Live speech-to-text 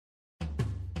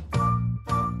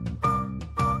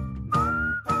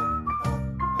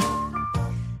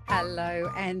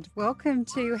Hello and welcome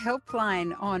to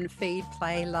Helpline on Feed,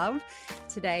 Play, Love.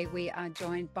 Today we are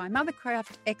joined by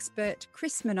mothercraft expert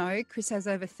Chris Minogue. Chris has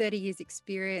over 30 years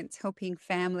experience helping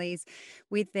families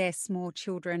with their small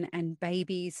children and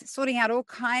babies, sorting out all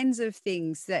kinds of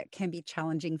things that can be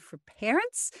challenging for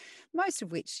parents, most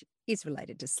of which is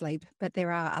related to sleep, but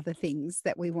there are other things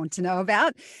that we want to know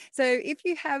about. So if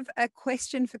you have a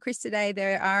question for Chris today,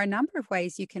 there are a number of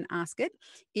ways you can ask it.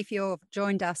 If you've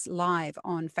joined us live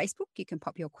on Facebook, you can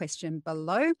pop your question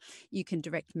below. You can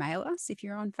direct mail us if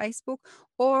you're on Facebook,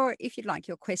 or if you'd like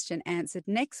your question answered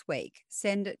next week,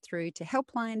 send it through to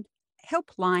helpline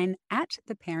at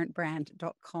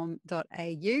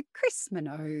theparentbrand.com.au. Chris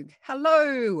Minogue,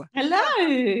 hello.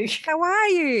 Hello. How are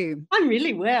you? I'm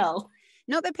really well.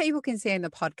 Not that people can see in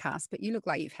the podcast, but you look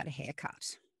like you've had a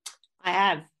haircut. I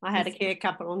have. I had a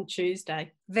haircut on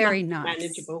Tuesday. Very Nothing nice.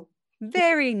 manageable.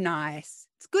 Very nice.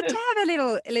 It's good to have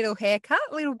a little haircut,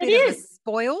 a little bit of a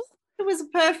spoil. It was a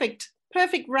perfect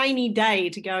rainy day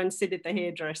to go and sit at the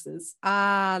hairdressers.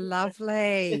 Ah,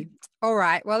 lovely. All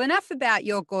right. Well, enough about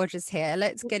your gorgeous hair.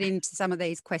 Let's get into some of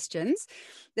these questions.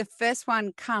 The first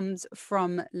one comes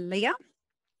from Leah.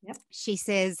 Yep. She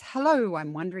says, hello,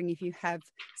 I'm wondering if you have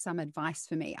some advice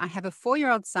for me. I have a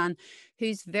 4-year-old son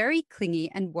who's very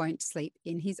clingy and won't sleep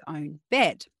in his own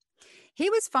bed. He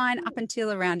was fine up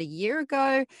until around a year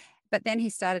ago, but then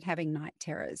he started having night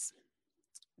terrors.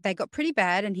 They got pretty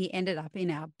bad and he ended up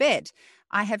in our bed.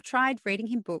 I have tried reading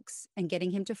him books and getting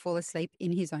him to fall asleep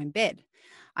in his own bed.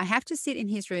 I have to sit in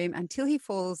his room until he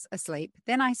falls asleep.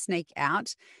 Then I sneak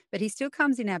out, but he still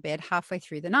comes in our bed halfway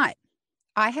through the night.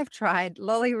 I have tried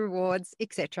lolly rewards,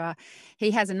 etc.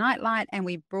 He has a nightlight and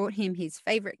we brought him his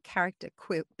favourite character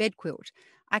bed quilt.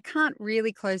 I can't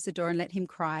really close the door and let him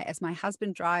cry as my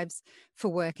husband drives for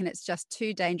work and it's just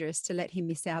too dangerous to let him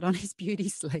miss out on his beauty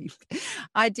sleep.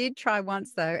 I did try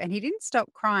once though and he didn't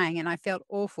stop crying and I felt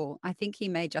awful. I think he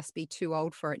may just be too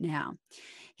old for it now.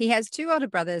 He has 2 older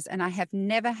brothers and I have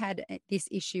never had this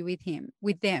issue with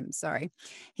them.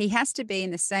 He has to be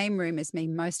in the same room as me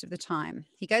most of the time.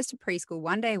 He goes to preschool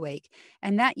 1 day a week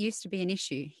and that used to be an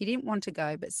issue. He didn't want to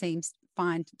go but seems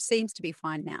to be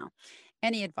fine now.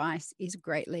 Any advice is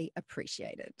greatly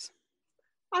appreciated.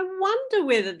 I wonder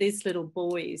whether this little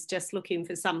boy is just looking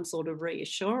for some sort of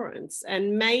reassurance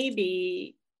and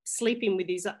maybe sleeping with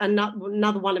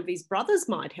another one of his brothers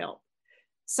might help.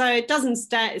 So it doesn't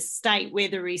state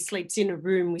whether he sleeps in a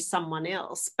room with someone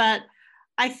else, but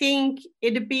I think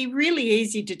it'd be really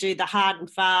easy to do the hard and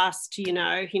fast, he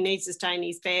needs to stay in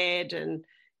his bed and,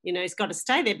 he's got to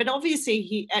stay there. But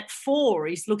obviously at 4,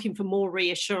 he's looking for more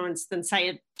reassurance than, say,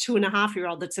 a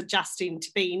 2.5-year-old that's adjusting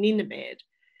to being in a bed.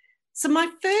 So my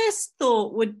first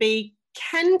thought would be,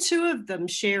 can 2 of them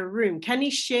share a room? Can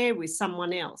he share with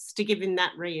someone else to give him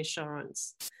that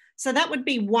reassurance? So that would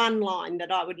be one line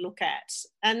that I would look at.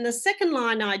 And the second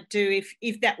line I'd do,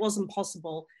 if that wasn't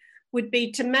possible, would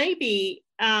be to maybe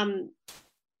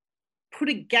put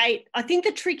a gate. I think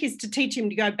the trick is to teach him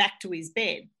to go back to his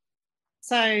bed.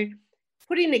 So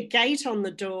putting a gate on the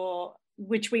door,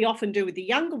 which we often do with the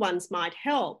younger ones, might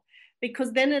help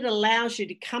because then it allows you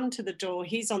to come to the door.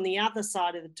 He's on the other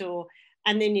side of the door.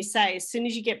 And then you say, as soon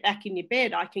as you get back in your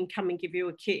bed, I can come and give you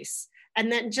a kiss.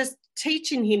 And then just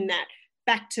teaching him that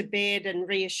back to bed and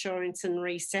reassurance and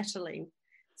resettling.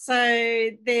 So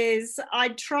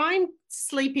I'd try and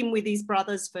sleep him with his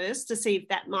brothers first to see if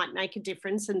that might make a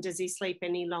difference and does he sleep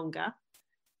any longer.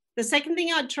 The second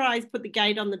thing I'd try is put the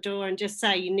gate on the door and just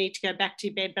say, you need to go back to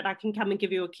your bed, but I can come and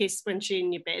give you a kiss when you're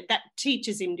in your bed. That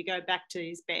teaches him to go back to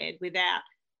his bed without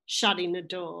shutting the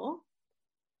door.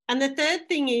 And the third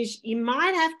thing is you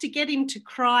might have to get him to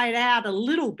cry it out a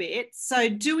little bit. So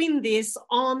doing this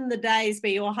on the days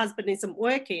where your husband isn't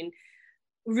working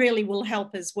really will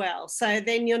help as well. So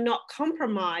then you're not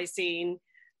compromising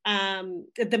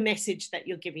the message that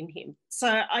you're giving him.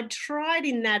 So I tried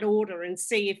in that order and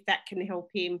see if that can help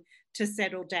him to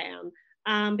settle down.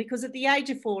 Because at the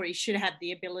age of 4, he should have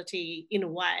the ability, in a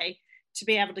way, to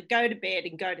be able to go to bed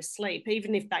and go to sleep,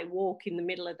 even if they walk in the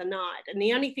middle of the night. And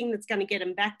the only thing that's going to get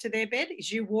them back to their bed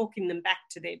is you walking them back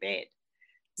to their bed.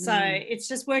 So it's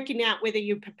just working out whether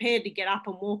you're prepared to get up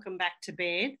and walk them back to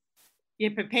bed.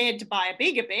 You're prepared to buy a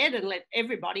bigger bed and let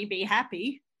everybody be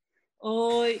happy.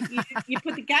 Or you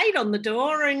put the gate on the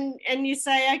door and you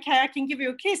say, okay, I can give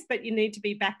you a kiss, but you need to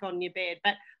be back on your bed.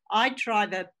 But I'd try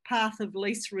the path of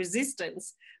least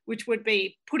resistance, which would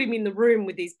be put him in the room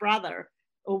with his brother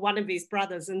or one of his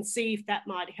brothers and see if that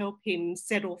might help him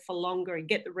settle for longer and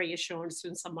get the reassurance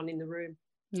from someone in the room.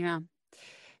 Yeah.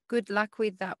 Good luck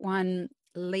with that one,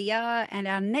 Leah. And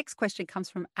our next question comes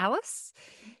from Alice.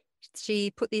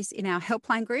 She put this in our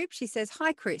helpline group. She says,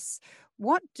 "Hi, Chris.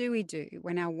 What do we do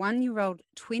when our 1-year-old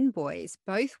twin boys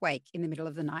both wake in the middle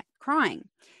of the night crying?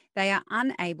 They are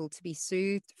unable to be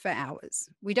soothed for hours.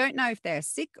 We don't know if they are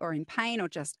sick or in pain or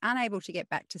just unable to get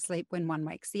back to sleep when one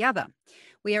wakes the other.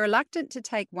 We are reluctant to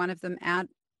take one of them out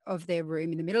of their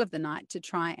room in the middle of the night to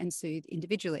try and soothe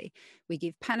individually. We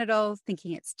give Panadol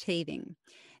thinking it's teething.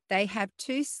 They have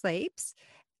two sleeps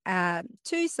of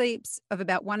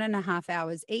about 1.5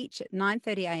 hours each at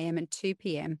 9:30 a.m. and 2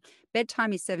 p.m.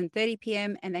 Bedtime is 7:30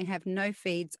 p.m. and they have no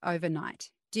feeds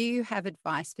overnight. Do you have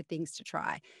advice for things to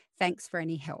try? Thanks for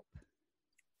any help."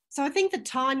 So I think the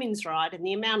timing's right and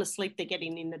the amount of sleep they're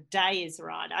getting in the day is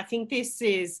right. I think this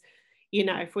is,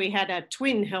 if we had a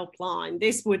twin helpline,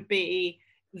 this would be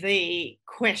the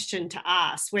question to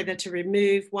ask, whether to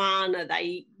remove one, are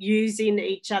they using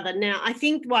each other? Now, I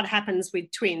think what happens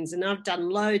with twins, and I've done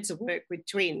loads of work with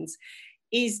twins,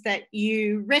 is that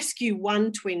you rescue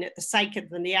one twin at the sake of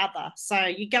the other. So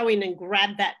you go in and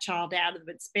grab that child out of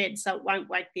its bed so it won't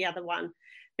wake the other one.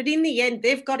 But in the end,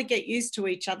 they've got to get used to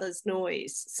each other's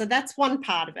noise. So that's one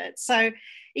part of it. So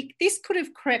this could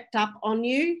have crept up on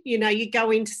you. You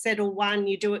go in to settle one,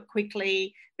 you do it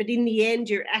quickly, but in the end,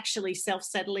 you're actually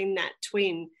self-settling that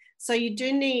twin. So you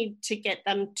do need to get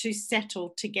them to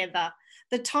settle together.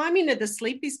 The timing of the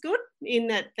sleep is good in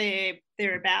that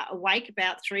they're about awake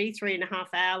about 3.5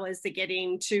 hours. They're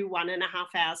getting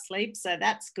 1.5 hours sleep. So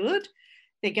that's good.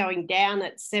 They're going down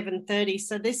at 7:30.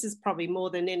 So this is probably more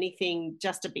than anything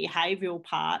just a behavioural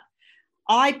part.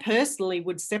 I personally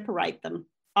would separate them.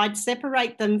 I'd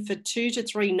separate them for 2 to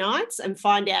 3 nights and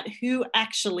find out who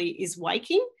actually is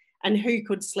waking and who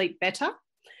could sleep better.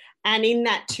 And in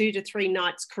that 2 to 3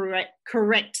 nights,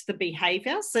 correct the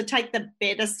behaviour. So take the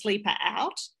better sleeper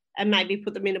out and maybe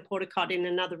put them in a porta cot in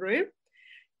another room.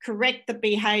 Correct the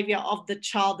behaviour of the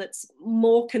child that's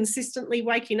more consistently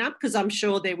waking up, because I'm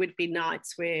sure there would be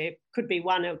nights where it could be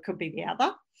one or it could be the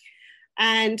other.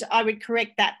 And I would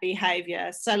correct that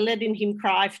behaviour. So letting him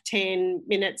cry for 10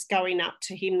 minutes, going up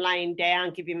to him, laying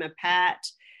down, give him a pat,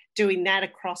 doing that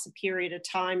across a period of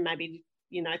time, maybe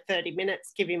 30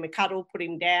 minutes, give him a cuddle, put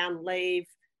him down, leave,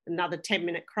 another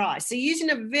 10-minute cry. So using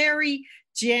a very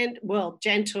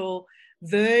gentle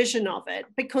version of it,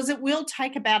 because it will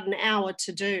take about an hour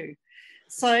to do.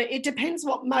 So it depends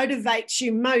what motivates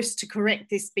you most to correct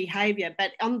this behaviour.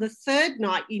 But on the 3rd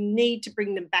night, you need to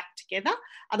bring them back together.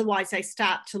 Otherwise, they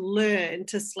start to learn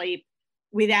to sleep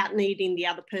without needing the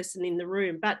other person in the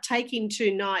room. But taking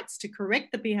 2 nights to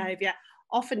correct the behaviour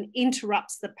often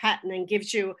interrupts the pattern and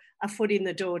gives you a foot in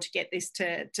the door to get this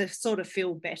to sort of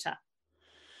feel better.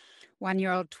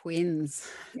 1-year-old twins.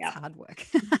 Yep. It's hard work.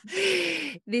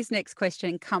 This next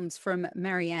question comes from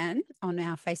Marianne on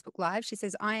our Facebook Live. She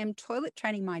says, "I am toilet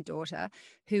training my daughter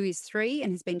who is 3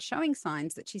 and has been showing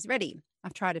signs that she's ready.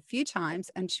 I've tried a few times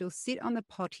and she'll sit on the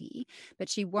potty, but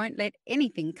she won't let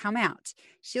anything come out.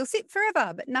 She'll sit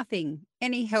forever, but nothing.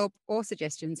 Any help or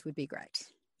suggestions would be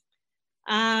great."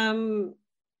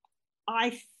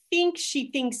 I think she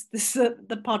thinks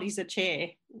the potty's a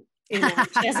chair. She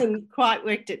hasn't quite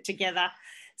worked it together.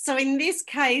 So in this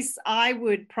case, I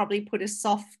would probably put a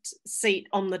soft seat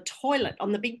on the toilet,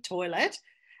 on the big toilet,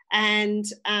 and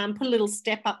put a little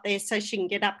step up there so she can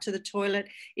get up to the toilet.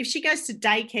 If she goes to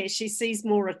daycare, she sees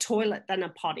more a toilet than a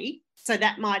potty. So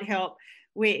that might help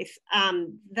with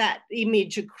that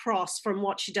image across from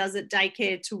what she does at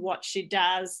daycare to what she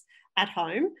does at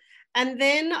home. And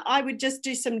then I would just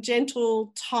do some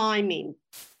gentle timing.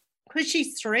 Because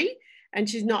she's 3 and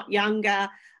she's not younger,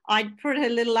 I'd put her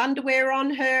little underwear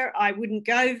on her. I wouldn't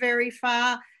go very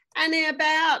far. And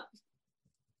about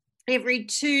every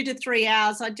 2 to 3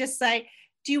 hours, I'd just say,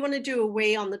 "Do you want to do a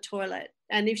wee on the toilet?"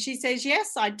 And if she says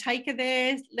yes, I'd take her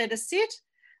there, let her sit.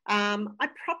 I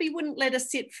probably wouldn't let her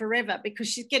sit forever because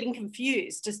she's getting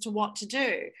confused as to what to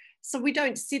do. So we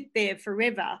don't sit there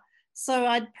forever. So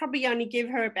I'd probably only give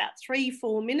her about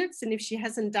 3-4 minutes. And if she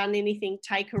hasn't done anything,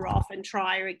 take her off and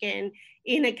try her again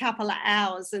in a couple of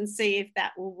hours and see if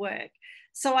that will work.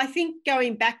 So I think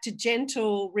going back to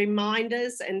gentle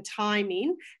reminders and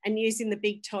timing and using the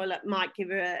big toilet might give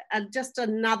her just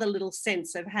another little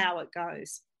sense of how it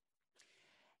goes.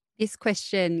 This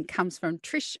question comes from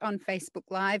Trish on Facebook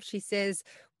Live. She says,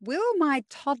 "Will my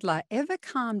toddler ever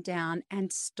calm down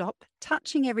and stop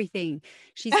touching everything?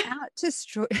 She's out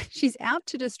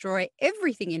to destroy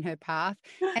everything in her path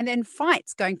and then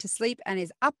fights going to sleep and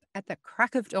is up at the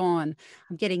crack of dawn.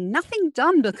 I'm getting nothing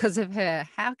done because of her.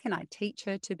 How can I teach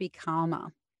her to be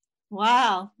calmer?"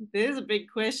 Wow, there's a big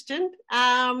question.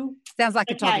 Sounds like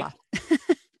a toddler.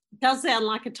 Does sound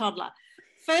like a toddler.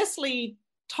 Firstly,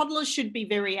 toddlers should be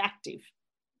very active.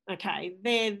 Okay,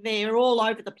 they're all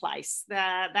over the place. They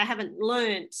haven't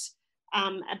learnt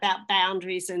about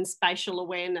boundaries and spatial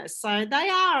awareness, so they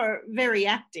are very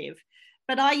active.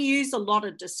 But I use a lot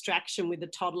of distraction with a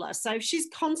toddler. So if she's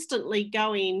constantly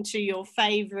going to your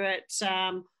favourite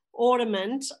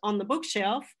ornament on the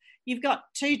bookshelf, you've got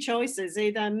two choices: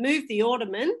 either move the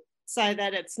ornament so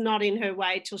that it's not in her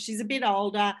way till she's a bit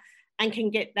older and can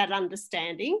get that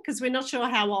understanding, because we're not sure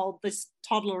how old this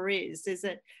toddler is. Is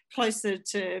it closer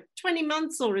to 20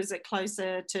 months or is it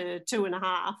closer to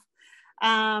 2.5?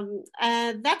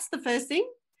 That's the first thing.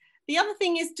 The other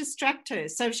thing is distract her.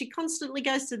 So if she constantly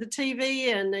goes to the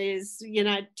TV and is,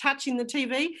 touching the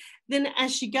TV, then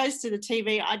as she goes to the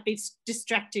TV, I'd be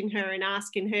distracting her and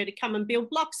asking her to come and build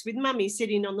blocks with mummy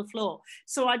sitting on the floor.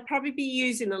 So I'd probably be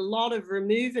using a lot of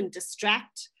remove and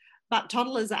distract, but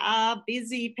toddlers are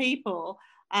busy people.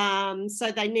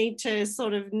 So they need to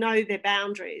sort of know their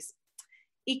boundaries.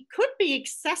 It could be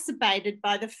exacerbated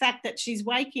by the fact that she's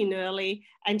waking early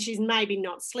and she's maybe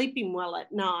not sleeping well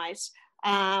at night.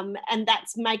 And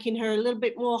that's making her a little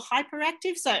bit more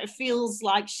hyperactive. So it feels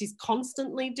like she's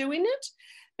constantly doing it.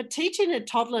 But teaching a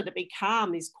toddler to be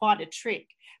calm is quite a trick.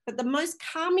 But the most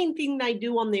calming thing they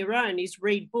do on their own is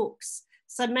read books.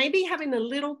 So maybe having a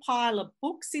little pile of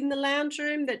books in the lounge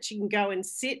room that she can go and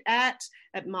sit at.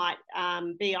 It might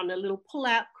be on a little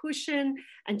pull-out cushion,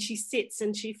 and she sits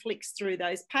and she flicks through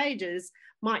those pages,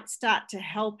 might start to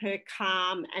help her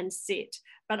calm and sit.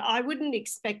 But I wouldn't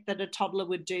expect that a toddler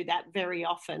would do that very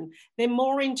often. They're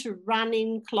more into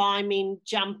running, climbing,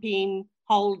 jumping,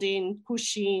 holding,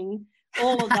 pushing,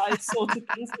 all of those sorts of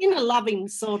things in a loving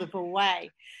sort of a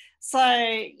way. So,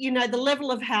 the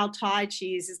level of how tired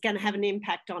she is going to have an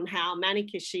impact on how manic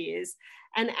she is.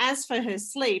 And as for her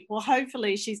sleep, well,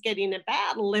 hopefully she's getting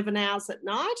about 11 hours at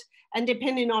night. And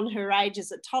depending on her age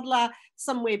as a toddler,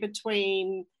 somewhere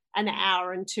between an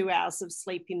hour and 2 hours of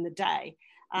sleep in the day.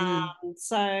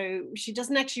 So she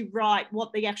doesn't actually write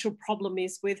what the actual problem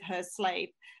is with her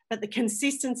sleep, but the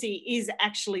consistency is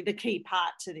actually the key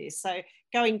part to this. So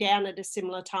going down at a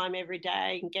similar time every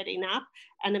day and getting up,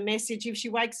 and a message if she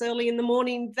wakes early in the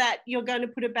morning that you're going to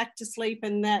put her back to sleep,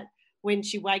 and that when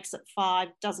she wakes at 5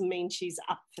 doesn't mean she's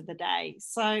up for the day.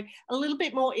 So a little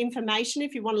bit more information,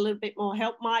 if you want a little bit more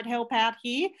help, might help out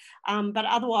here. But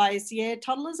otherwise,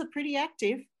 toddlers are pretty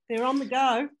active. They're on the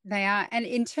go. They are. And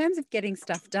in terms of getting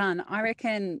stuff done, I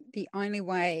reckon the only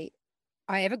way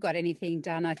I ever got anything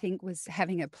done, I think, was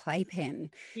having a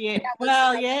playpen. Yeah. For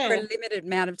a limited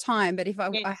amount of time. But if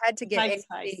I had to get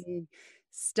anything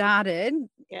started,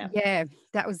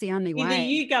 that was the only way. Either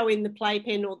you go in the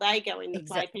playpen or they go in the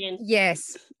playpen.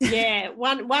 Yes. Yeah,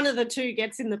 one of the two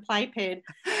gets in the playpen.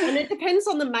 And it depends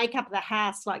on the makeup of the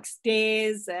house, like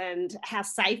stairs and how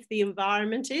safe the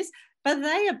environment is. But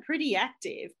they are pretty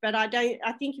active. But I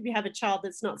think if you have a child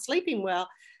that's not sleeping well,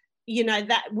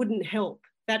 that wouldn't help.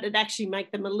 That would actually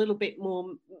make them a little bit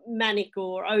more manic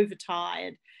or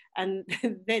overtired, and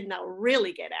then they'll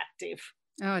really get active.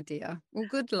 Oh dear. Well,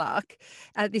 good luck.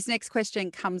 This next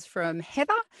question comes from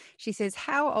Heather. She says,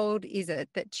 how old is it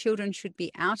that children should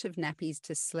be out of nappies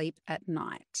to sleep at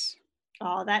night?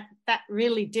 Oh, that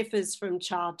really differs from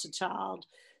child to child.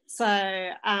 So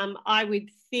I would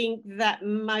think that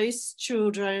most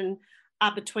children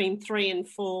are between 3 and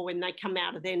 4 when they come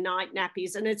out of their night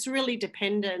nappies. And it's really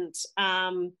dependent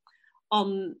on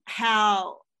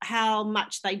how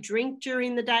much they drink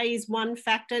during the day is one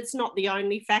factor. It's not the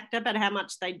only factor, but how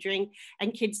much they drink.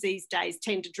 And kids these days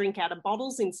tend to drink out of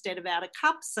bottles instead of out of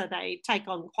cups, so they take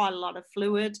on quite a lot of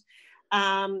fluid.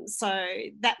 So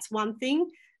that's one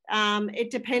thing. It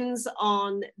depends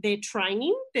on their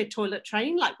training, their toilet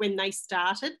training, like when they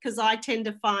started, because I tend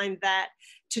to find that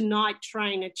to night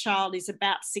train a child is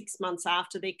about 6 months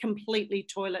after they're completely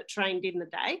toilet trained in the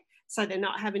day. So they're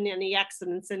not having any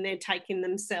accidents and they're taking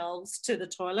themselves to the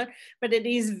toilet. But it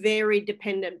is very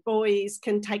dependent. Boys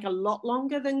can take a lot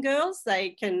longer than girls.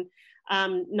 They can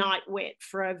night wet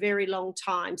for a very long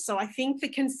time. So I think the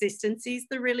consistency is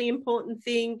the really important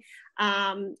thing.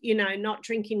 Not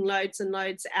drinking loads and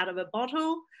loads out of a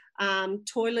bottle.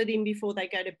 Toileting before they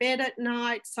go to bed at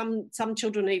night. Some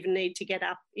children even need to get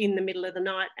up in the middle of the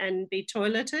night and be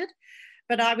toileted.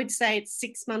 But I would say it's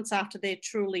 6 months after they're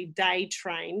truly day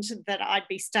trained that I'd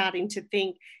be starting to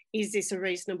think, is this a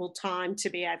reasonable time to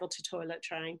be able to toilet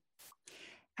train?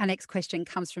 Our next question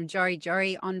comes from Jory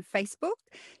on Facebook.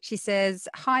 She says,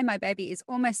 hi, my baby is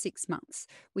almost 6 months.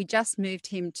 We just moved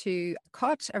him to a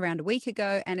cot around a week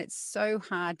ago, and it's so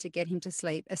hard to get him to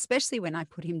sleep, especially when I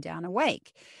put him down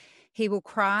awake. He will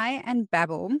cry and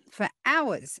babble for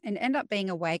hours and end up being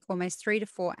awake almost 3 to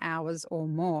 4 hours or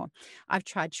more. I've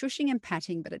tried shushing and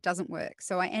patting, but it doesn't work.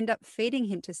 So I end up feeding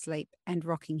him to sleep and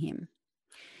rocking him.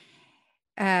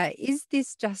 Is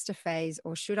this just a phase,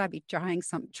 or should I be trying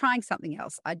something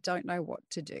else? I don't know what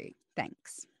to do.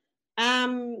 Thanks.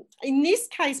 In this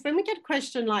case, when we get a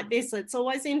question like this, it's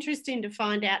always interesting to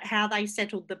find out how they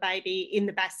settled the baby in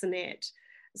the bassinet.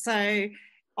 So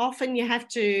often you have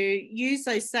to use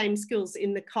those same skills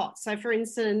in the cot. So for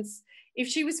instance, if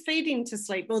she was feeding to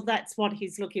sleep, well, that's what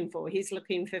he's looking for. He's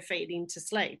looking for feeding to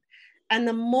sleep. And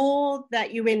the more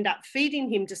that you end up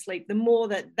feeding him to sleep, the more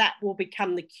that will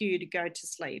become the cue to go to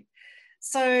sleep.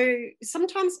 So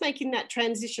sometimes making that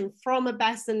transition from a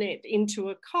bassinet into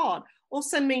a cot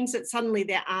also means that suddenly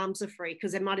their arms are free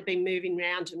because they might have been moving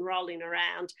around and rolling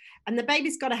around. And the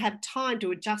baby's got to have time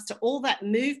to adjust to all that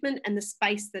movement and the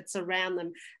space that's around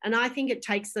them. And I think it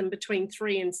takes them between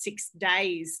 3 and 6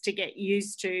 days to get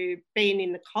used to being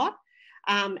in the cot,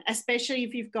 especially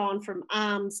if you've gone from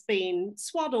arms being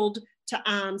swaddled to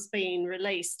arms being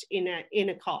released in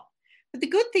a cot. But the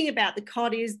good thing about the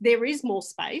cot is there is more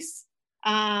space.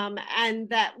 And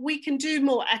that we can do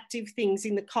more active things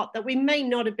in the cot that we may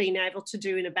not have been able to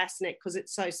do in a bassinet because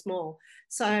it's so small.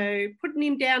 So putting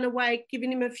him down awake,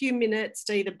 giving him a few minutes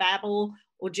to either babble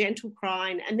or gentle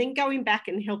crying, and then going back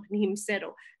and helping him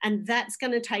settle. And that's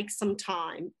going to take some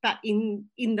time. But in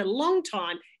the long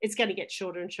time, it's going to get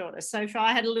shorter and shorter. So if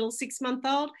I had a little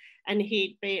 6-month-old and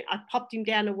I popped him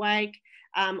down awake,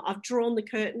 I've drawn the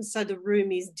curtains so the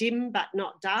room is dim but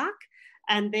not dark.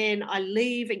 And then I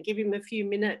leave and give him a few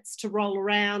minutes to roll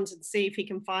around and see if he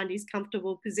can find his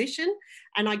comfortable position.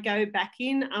 And I go back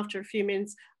in after a few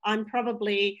minutes. I'm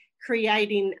probably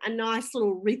creating a nice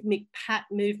little rhythmic pat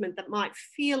movement that might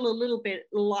feel a little bit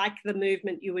like the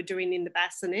movement you were doing in the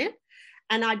bassinet.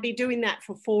 And I'd be doing that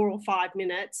for 4 or 5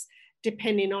 minutes,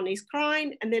 depending on his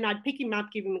crying. And then I'd pick him up,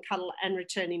 give him a cuddle, and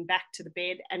return him back to the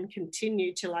bed and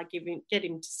continue till I get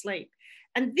him to sleep.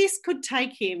 And this could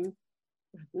take him,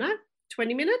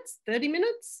 20 minutes, 30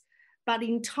 minutes, but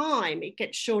in time it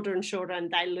gets shorter and shorter and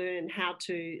they learn how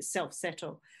to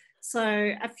self-settle.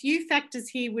 So a few factors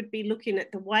here would be looking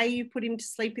at the way you put him to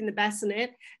sleep in the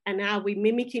bassinet and are we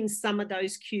mimicking some of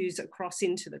those cues across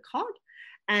into the cot.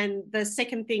 And the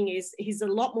second thing is he's a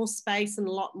lot more space and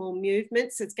a lot more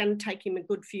movement, so it's going to take him a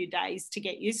good few days to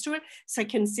get used to it. So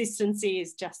consistency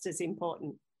is just as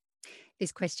important.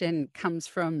 This question comes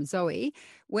from Zoe.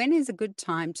 When is a good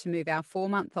time to move our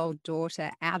 4-month-old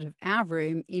daughter out of our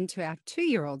room into our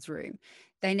 2-year-old's room?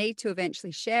 They need to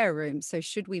eventually share a room, so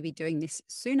should we be doing this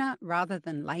sooner rather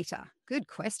than later? Good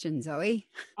question, Zoe.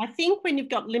 I think when you've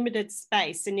got limited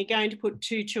space and you're going to put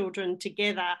 2 children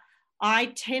together,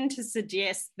 I tend to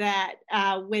suggest that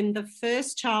when the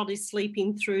first child is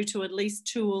sleeping through to at least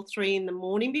 2 or 3 in the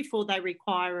morning before they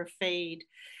require a feed.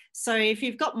 So if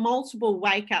you've got multiple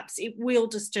wake-ups, it will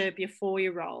disturb your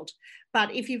 4-year-old.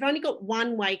 But if you've only got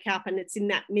one wake-up and it's in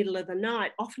that middle of the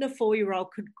night, often a 4-year-old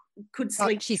could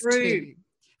sleep through.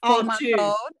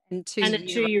 4-month-old and a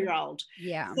 2-year-old.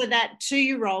 Yeah. So that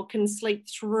 2-year-old can sleep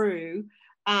through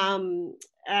that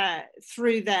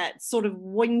sort of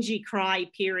whingy cry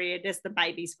period as the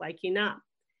baby's waking up.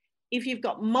 If you've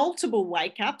got multiple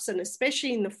wake-ups, and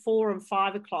especially in the 4 and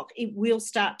 5 o'clock, it will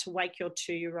start to wake your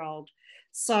 2-year-old.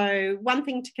 So one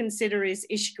thing to consider is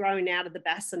she growing out of the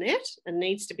bassinet and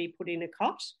needs to be put in a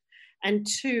cot? And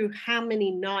 2, how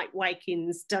many night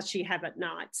wake-ins does she have at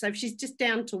night? So if she's just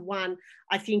down to 1,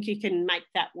 I think you can make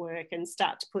that work and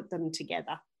start to put them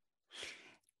together.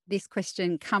 This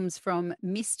question comes from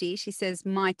Misty. She says,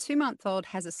 my 2-month-old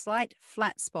has a slight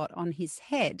flat spot on his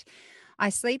head. I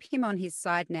sleep him on his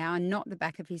side now and not the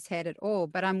back of his head at all,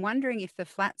 but I'm wondering if the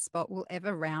flat spot will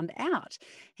ever round out.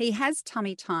 He has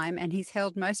tummy time and he's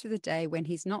held most of the day when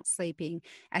he's not sleeping,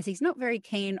 as he's not very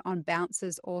keen on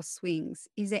bounces or swings.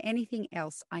 Is there anything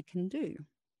else I can do?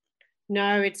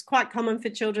 No, it's quite common for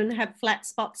children to have flat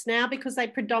spots now because they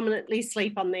predominantly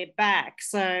sleep on their back.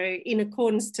 So in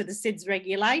accordance to the SIDS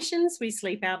regulations, we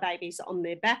sleep our babies on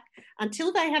their back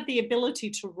until they have the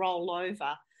ability to roll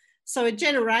over. So a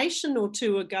generation or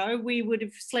 2 ago, we would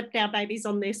have slept our babies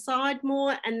on their side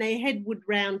more and their head would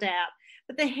round out.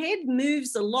 But the head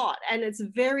moves a lot and it's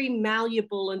very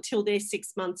malleable until they're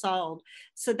 6 months old.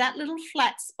 So that little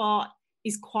flat spot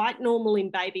is quite normal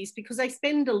in babies because they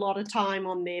spend a lot of time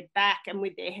on their back and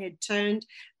with their head turned.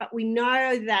 But we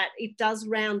know that it does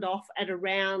round off at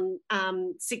around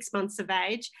 6 months of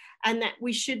age, and that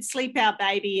we should sleep our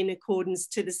baby in accordance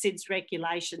to the SIDS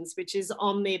regulations, which is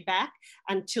on their back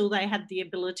until they have the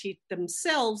ability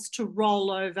themselves to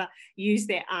roll over, use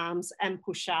their arms and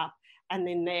push up. and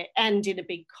then and in a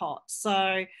big cot. So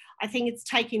I think it's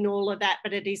taking all of that,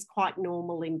 but it is quite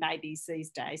normal in babies these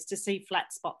days to see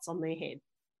flat spots on their head.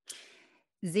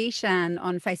 Zishan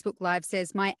on Facebook Live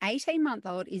says, my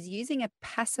 18-month-old is using a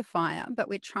pacifier, but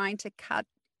we're trying to cut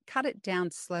it down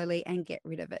slowly and get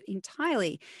rid of it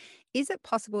entirely. Is it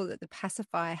possible that the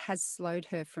pacifier has slowed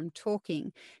her from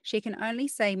talking? She can only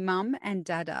say mum and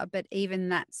dada, but even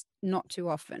that's not too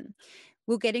often.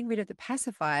 Will getting rid of the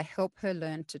pacifier help her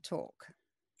learn to talk?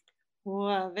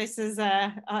 Well, this is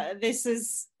a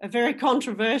very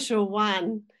controversial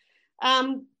one.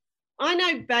 I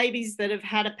know babies that have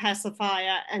had a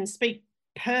pacifier and speak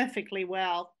perfectly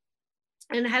well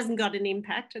and it hasn't got an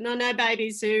impact. And I know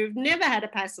babies who've never had a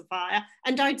pacifier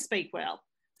and don't speak well.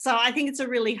 So I think it's a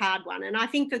really hard one. And I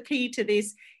think the key to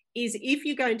this is if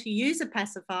you're going to use a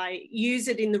pacifier, use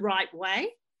it in the right way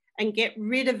and get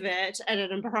rid of it at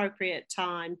an appropriate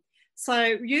time. So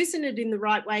using it in the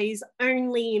right way is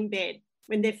only in bed,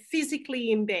 when they're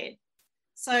physically in bed.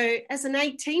 So as an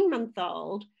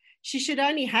 18-month-old, she should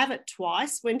only have it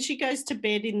twice, when she goes to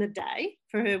bed in the day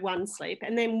for her one sleep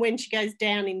and then when she goes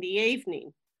down in the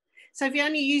evening. So if you're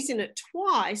only using it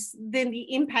twice, then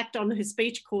the impact on her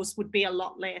speech course would be a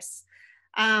lot less.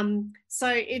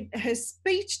 Her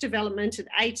speech development at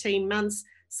 18 months,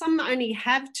 some only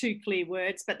have 2 clear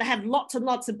words, but they have lots and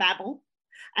lots of babble,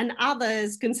 and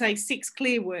others can say 6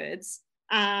 clear words.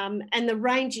 And the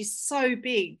range is so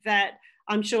big that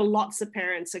I'm sure lots of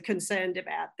parents are concerned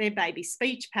about their baby's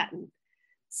speech pattern.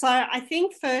 So I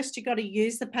think first you've got to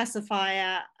use the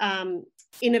pacifier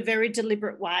in a very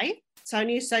deliberate way. It's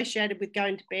only associated with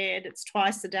going to bed. It's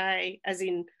twice a day, as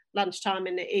in lunchtime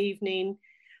and the evening.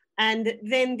 And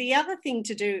then the other thing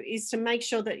to do is to make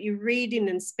sure that you're reading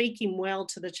and speaking well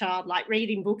to the child, like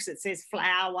reading books that says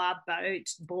flower, boat,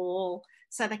 ball,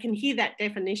 so they can hear that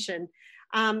definition.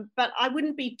 But I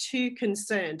wouldn't be too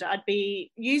concerned. I'd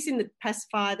be using the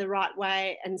pacifier the right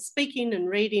way and speaking and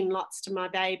reading lots to my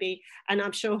baby, and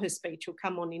I'm sure her speech will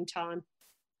come on in time.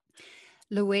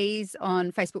 Louise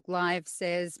on Facebook Live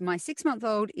says, my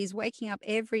 6-month-old is waking up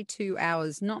every 2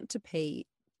 hours, not to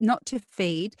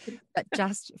feed, but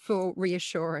just for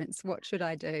reassurance. What should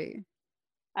I do?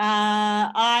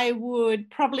 I would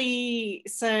probably,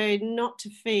 so not to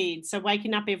feed, so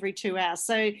waking up every 2 hours.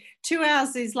 So 2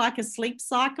 hours is like a sleep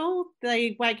cycle.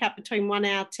 They wake up between 1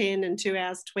 hour 10 and 2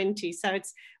 hours 20. So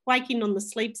it's waking on the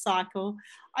sleep cycle.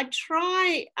 I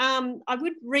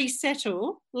would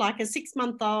resettle like a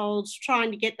 6-month-old,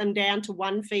 trying to get them down to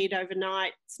 1 feed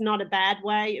overnight. It's not a bad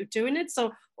way of doing it.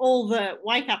 So all the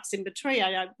wake ups in between,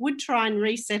 I would try and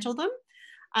resettle them.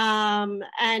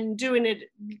 And doing it,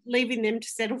 leaving them to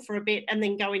settle for a bit and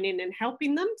then going in and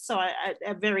helping them. So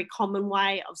a very common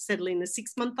way of settling a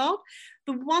 6-month-old.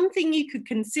 The one thing you could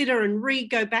consider and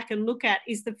go back and look at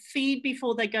is the feed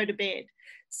before they go to bed.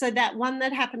 So that one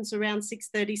that happens around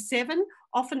 6:37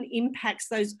 often impacts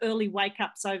those early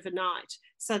wake-ups overnight.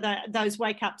 So those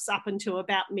wake-ups up until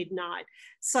about midnight.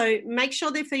 So make sure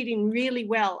they're feeding really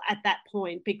well at that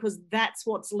point, because that's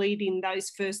what's leading those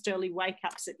first early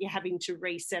wake-ups that you're having to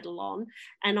resettle on.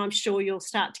 And I'm sure you'll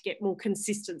start to get more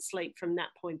consistent sleep from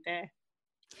that point there.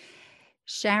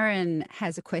 Sharon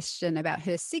has a question about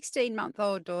her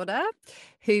 16-month-old daughter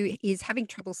who is having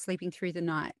trouble sleeping through the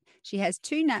night. She has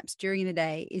 2 naps during the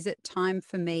day. Is it time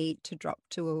for me to drop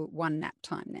to a 1 nap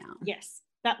time now? Yes,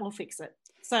 that will fix it.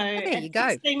 So there you go.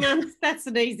 16 months, that's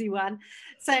an easy one.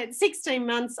 So at 16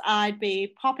 months, I'd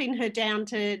be popping her down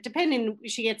to, depending,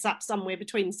 she gets up somewhere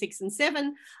between 6 and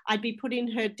 7, I'd be putting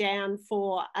her down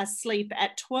for a sleep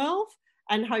at 12,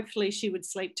 and hopefully she would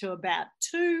sleep to about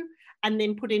 2, and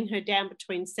then putting her down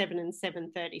between 7 and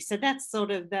 7:30. So that's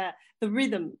sort of the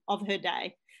rhythm of her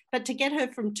day. But to get her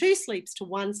from 2 sleeps to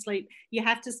 1 sleep, you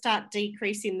have to start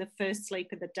decreasing the first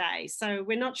sleep of the day. So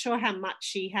we're not sure how much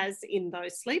she has in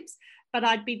those sleeps, but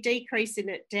I'd be decreasing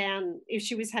it down. If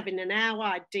she was having an hour,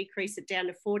 I'd decrease it down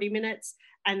to 40 minutes,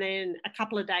 and then a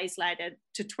couple of days later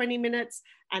to 20 minutes,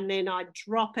 and then I'd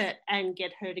drop it and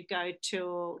get her to go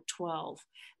till 12.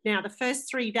 Now, the first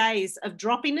 3 days of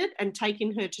dropping it and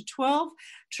taking her to 12,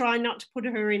 try not to put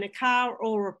her in a car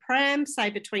or a pram,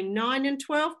 say between 9 and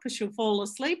 12, because she'll fall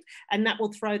asleep, and that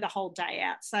will throw the whole day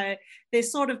out. So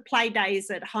there's sort of play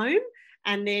days at home.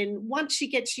 And then once she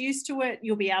gets used to it,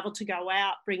 you'll be able to go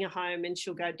out, bring her home, and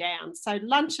she'll go down. So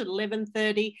lunch at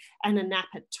 11:30 and a nap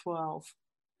at 12.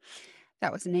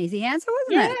 That was an easy answer,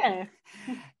 wasn't it?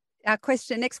 Yeah.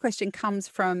 Next question comes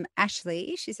from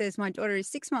Ashley. She says, my daughter is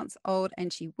 6 months old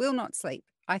and she will not sleep.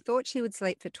 I thought she would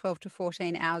sleep for 12 to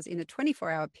 14 hours in a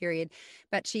 24-hour period,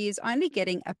 but she is only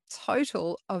getting a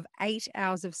total of 8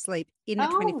 hours of sleep in the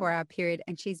Oh, 24-hour period,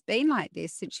 and she's been like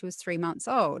this since she was 3 months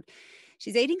old.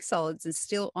 She's eating solids and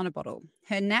still on a bottle.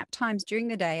 Her nap times during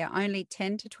the day are only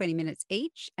 10 to 20 minutes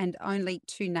each and only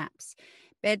 2 naps.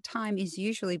 Bedtime is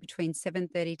usually between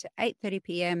 7:30 to 8:30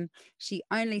 p.m. She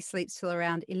only sleeps till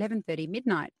around 11:30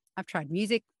 midnight. I've tried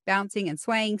music, bouncing and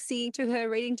swaying, singing to her,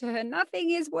 reading to her.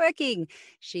 Nothing is working.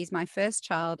 She's my first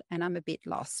child and I'm a bit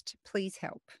lost. Please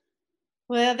help.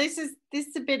 well, this is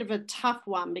a bit of a tough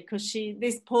one because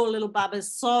this poor little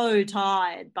bubba's so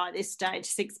tired by this stage,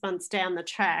 6 months down the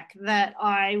track, that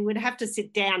I would have to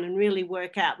sit down and really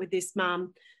work out with this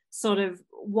mum sort of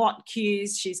what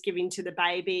cues she's giving to the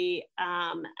baby,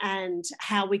 and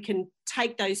how we can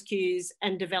take those cues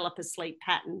and develop a sleep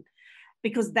pattern,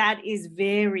 because that is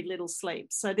very little sleep.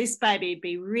 So this baby would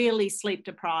be really sleep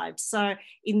deprived. So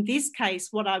in this case,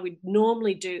 what I would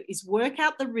normally do is work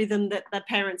out the rhythm that the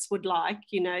parents would like,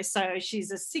 so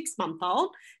she's a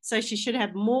 6-month-old, so she should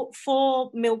have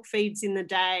 4 milk feeds in the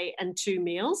day and 2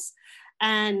 meals.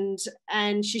 And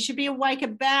she should be awake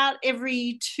about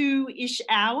every 2-ish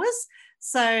hours.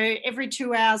 So every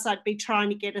 2 hours, I'd be trying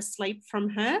to get a sleep from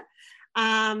her.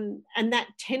 And that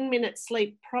 10-minute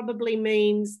sleep probably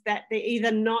means that they're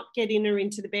either not getting her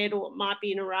into the bed, or it might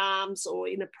be in her arms or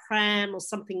in a pram or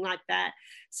something like that.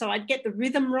 So I'd get the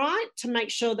rhythm right to make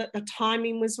sure that the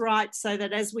timing was right, so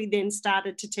that as we then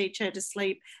started to teach her to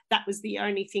sleep, that was the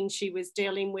only thing she was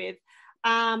dealing with.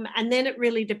 And then it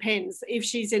really depends. If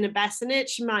she's in a bassinet,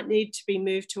 she might need to be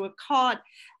moved to a cot.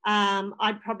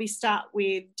 I'd probably start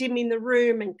with dimming the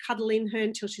room and cuddling her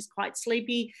until she's quite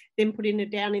sleepy, then putting her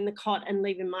down in the cot and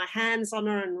leaving my hands on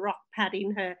her and rock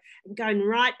patting her and going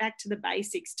right back to the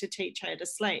basics to teach her to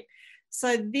sleep.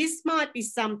 So this might be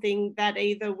something that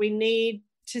either we need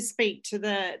to speak to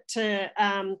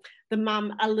the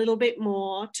mum a little bit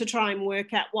more to try and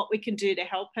work out what we can do to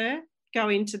help her go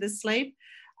into the sleep.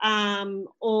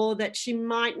 Or that she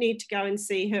might need to go and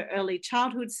see her early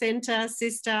childhood centre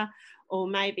sister, or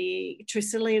maybe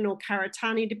Tresillian or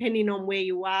Karatani, depending on where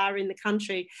you are in the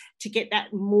country, to get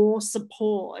that more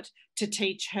support to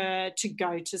teach her to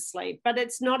go to sleep. But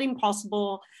it's not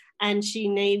impossible, and she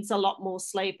needs a lot more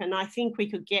sleep. And I think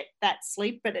we could get that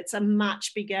sleep, but it's a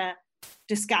much bigger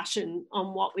discussion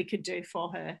on what we could do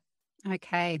for her.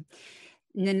 Okay.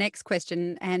 The next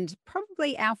question, and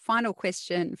probably our final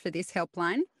question for this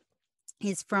helpline,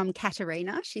 is from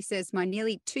Katerina. She says, my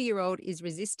nearly 2-year-old is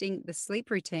resisting the sleep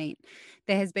routine.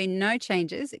 There has been no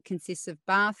changes. It consists of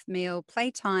bath, meal,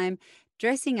 playtime,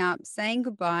 dressing up, saying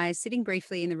goodbye, sitting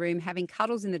briefly in the room, having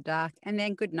cuddles in the dark, and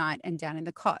then good night and down in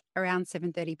the cot around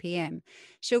 7:30 p.m.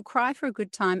 She'll cry for a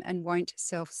good time and won't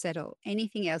self-settle.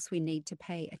 Anything else we need to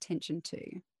pay attention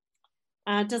to?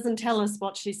 It doesn't tell us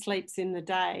what she sleeps in the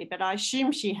day, but I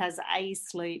assume she has a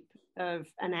sleep of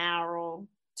an hour or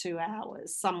 2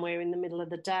 hours somewhere in the middle of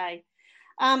the day.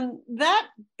 That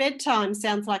bedtime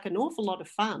sounds like an awful lot of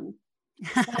fun.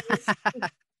 So a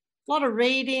lot of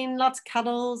reading, lots of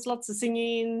cuddles, lots of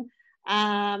singing,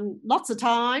 lots of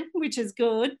time, which is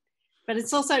good. But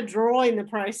it's also drawing the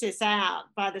process out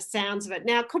by the sounds of it.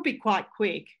 Now, it could be quite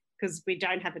quick because we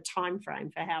don't have a time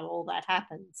frame for how all that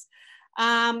happens.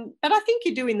 But I think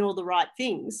you're doing all the right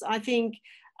things. I think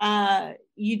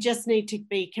you just need to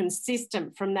be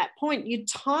consistent from that point. Your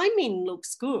timing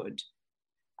looks good.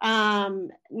 Now,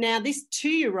 this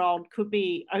 2-year-old could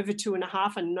be over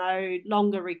 2.5 and no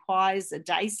longer requires a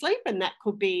day sleep, and that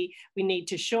could be we need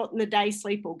to shorten the day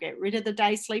sleep or get rid of the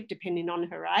day sleep depending on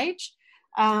her age,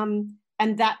 and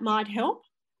that might help.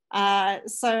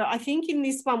 So I think in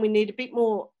this one we need a bit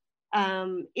more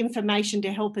information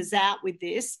to help us out with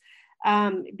this.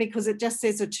 Because it just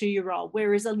says a 2-year-old,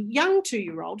 whereas a young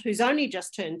 2-year-old who's only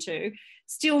just turned 2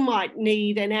 still might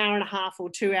need an hour and a half or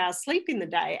 2 hours sleep in the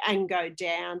day and go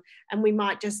down, and we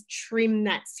might just trim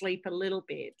that sleep a little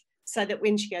bit so that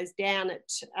when she goes down at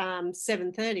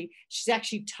 7:30, she's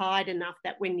actually tired enough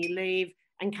that when you leave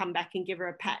and come back and give her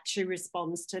a pat, she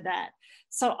responds to that.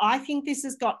 So I think this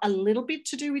has got a little bit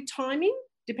to do with timing,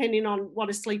 depending on what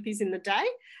a sleep is in the day.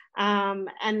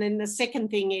 And then the second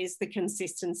thing is the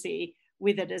consistency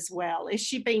with it as well. Is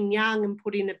she being young and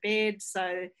put in a bed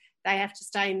so they have to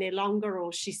stay in there longer,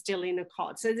 or she's still in a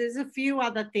cot? So there's a few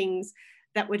other things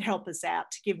that would help us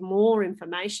out to give more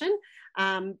information.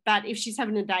 But if she's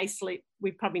having a day sleep,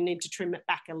 we probably need to trim it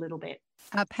back a little bit.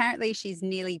 Apparently she's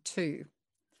nearly 2.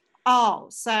 Oh,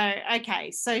 so,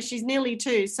 okay. So she's nearly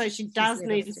 2. So she does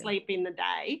need to sleep in the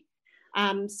day.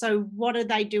 So what are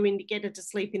they doing to get her to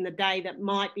sleep in the day that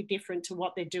might be different to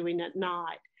what they're doing at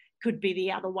night? Could be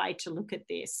the other way to look at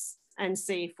this. and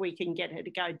see if we can get her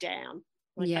to go down.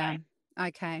 Okay. Yeah.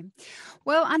 Okay.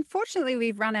 Well, unfortunately,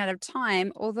 we've run out of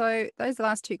time, although those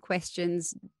last two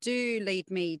questions do lead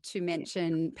me to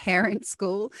mention parent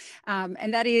school.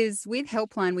 And that is, with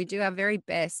Helpline, we do our very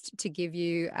best to give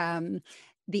you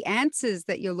the answers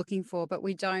that you're looking for, but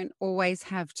we don't always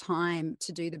have time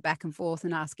to do the back and forth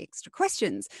and ask extra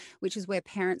questions, which is where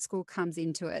parent school comes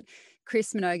into it.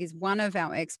 Chris Minogue is one of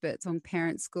our experts on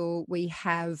parent school. We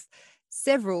have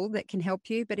several that can help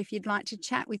you, but if you'd like to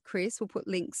chat with Chris, we'll put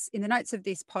links in the notes of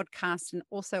this podcast and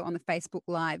also on the Facebook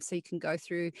Live, so you can go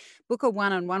through, book a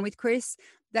one-on-one with Chris.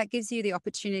 That gives you the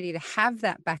opportunity to have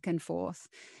that back and forth,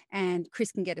 and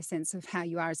Chris can get a sense of how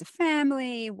you are as a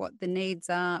family, what the needs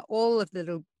are, all of the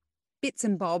little bits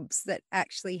and bobs that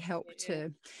actually help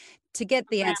to get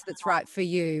the answer that's right for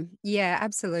you. Yeah,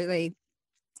 absolutely.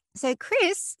 So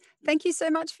Chris, thank you so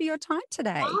much for your time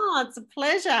today. Oh, it's a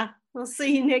pleasure. We'll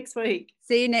see you next week.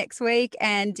 See you next week.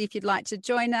 And if you'd like to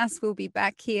join us, we'll be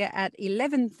back here at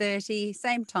 11:30,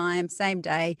 same time, same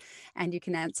day. And you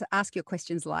can ask your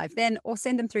questions live then, or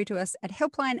send them through to us at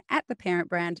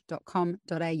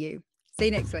helpline@theparentbrand.com.au. See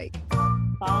you next week.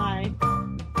 Bye.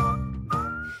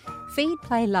 Feed,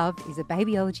 Play, Love is a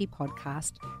babyology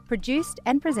podcast produced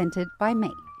and presented by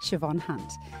me, Siobhan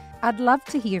Hunt. I'd love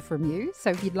to hear from you,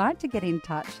 so if you'd like to get in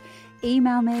touch,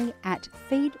 email me at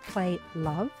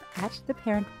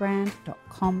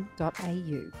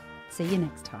feedplaylove@theparentbrand.com.au. See you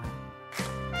next time.